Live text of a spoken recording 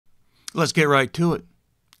Let's get right to it.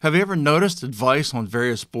 Have you ever noticed advice on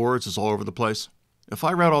various boards is all over the place? If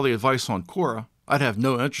I read all the advice on Quora, I'd have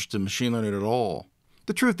no interest in machine learning at all.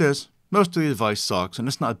 The truth is, most of the advice sucks and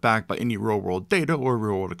it's not backed by any real-world data or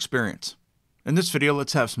real-world experience. In this video,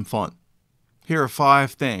 let's have some fun. Here are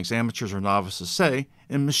 5 things amateurs or novices say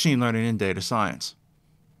in machine learning and data science.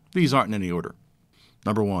 These aren't in any order.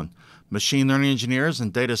 Number 1. Machine learning engineers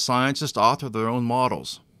and data scientists author their own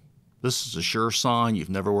models. This is a sure sign you've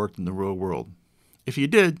never worked in the real world. If you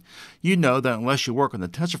did, you know that unless you work on the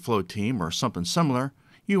TensorFlow team or something similar,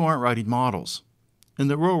 you aren't writing models. In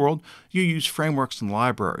the real world, you use frameworks and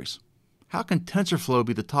libraries. How can TensorFlow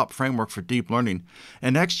be the top framework for deep learning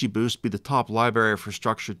and XGBoost be the top library for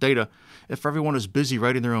structured data if everyone is busy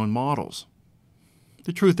writing their own models?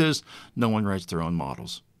 The truth is, no one writes their own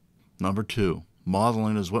models. Number 2.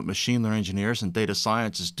 Modeling is what machine learning engineers and data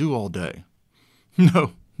scientists do all day.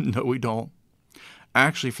 No, we don't.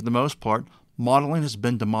 Actually, for the most part, modeling has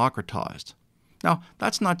been democratized. Now,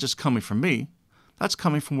 that's not just coming from me. That's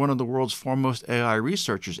coming from one of the world's foremost AI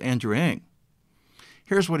researchers, Andrew Ng.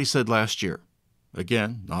 Here's what he said last year.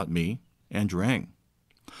 Again, not me, Andrew Ng.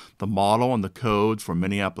 The model and the code for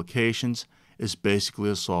many applications is basically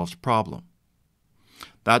a solved problem.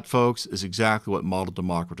 That, folks, is exactly what model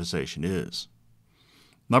democratization is.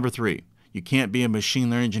 Number 3, you can't be a machine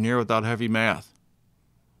learning engineer without heavy math.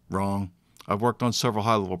 Wrong. I've worked on several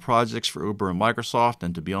high-level projects for Uber and Microsoft,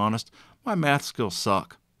 and to be honest, my math skills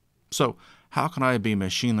suck. So, how can I be a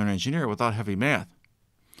machine learning engineer without heavy math?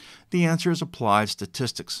 The answer is applied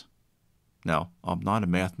statistics. Now, I'm not a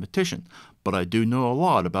mathematician, but I do know a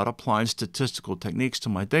lot about applying statistical techniques to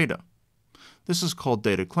my data. This is called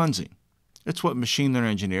data cleansing. It's what machine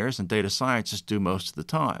learning engineers and data scientists do most of the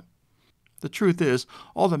time. The truth is,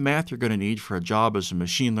 all the math you're going to need for a job as a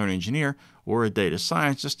machine learning engineer or a data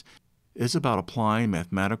scientist is about applying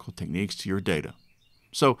mathematical techniques to your data.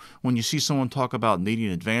 So, when you see someone talk about needing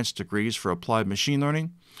advanced degrees for applied machine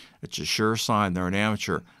learning, it's a sure sign they're an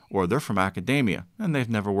amateur or they're from academia and they've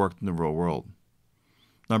never worked in the real world.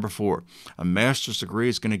 Number 4, a master's degree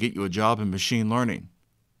is going to get you a job in machine learning.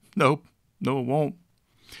 Nope, no it won't.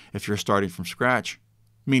 If you're starting from scratch,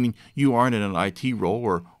 meaning you aren't in an IT role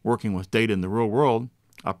or working with data in the real world,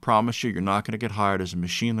 I promise you're not going to get hired as a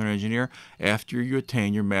machine learning engineer after you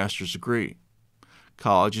attain your master's degree.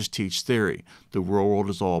 Colleges teach theory. The real world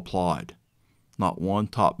is all applied. Not one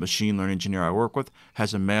top machine learning engineer I work with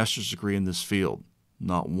has a master's degree in this field.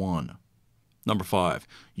 Not one. Number 5,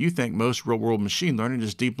 you think most real-world machine learning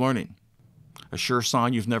is deep learning. A sure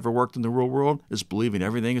sign you've never worked in the real world is believing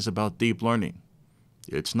everything is about deep learning.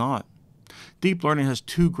 It's not. Deep learning has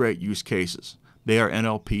 2 great use cases. They are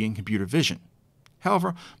NLP and computer vision.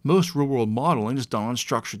 However, most real-world modeling is done on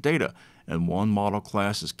structured data, and one model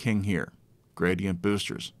class is king here: gradient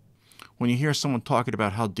boosters. When you hear someone talking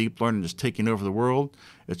about how deep learning is taking over the world,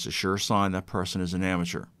 it's a sure sign that person is an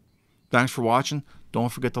amateur. Thanks for watching.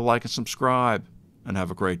 Don't forget to like and subscribe, and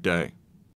have a great day.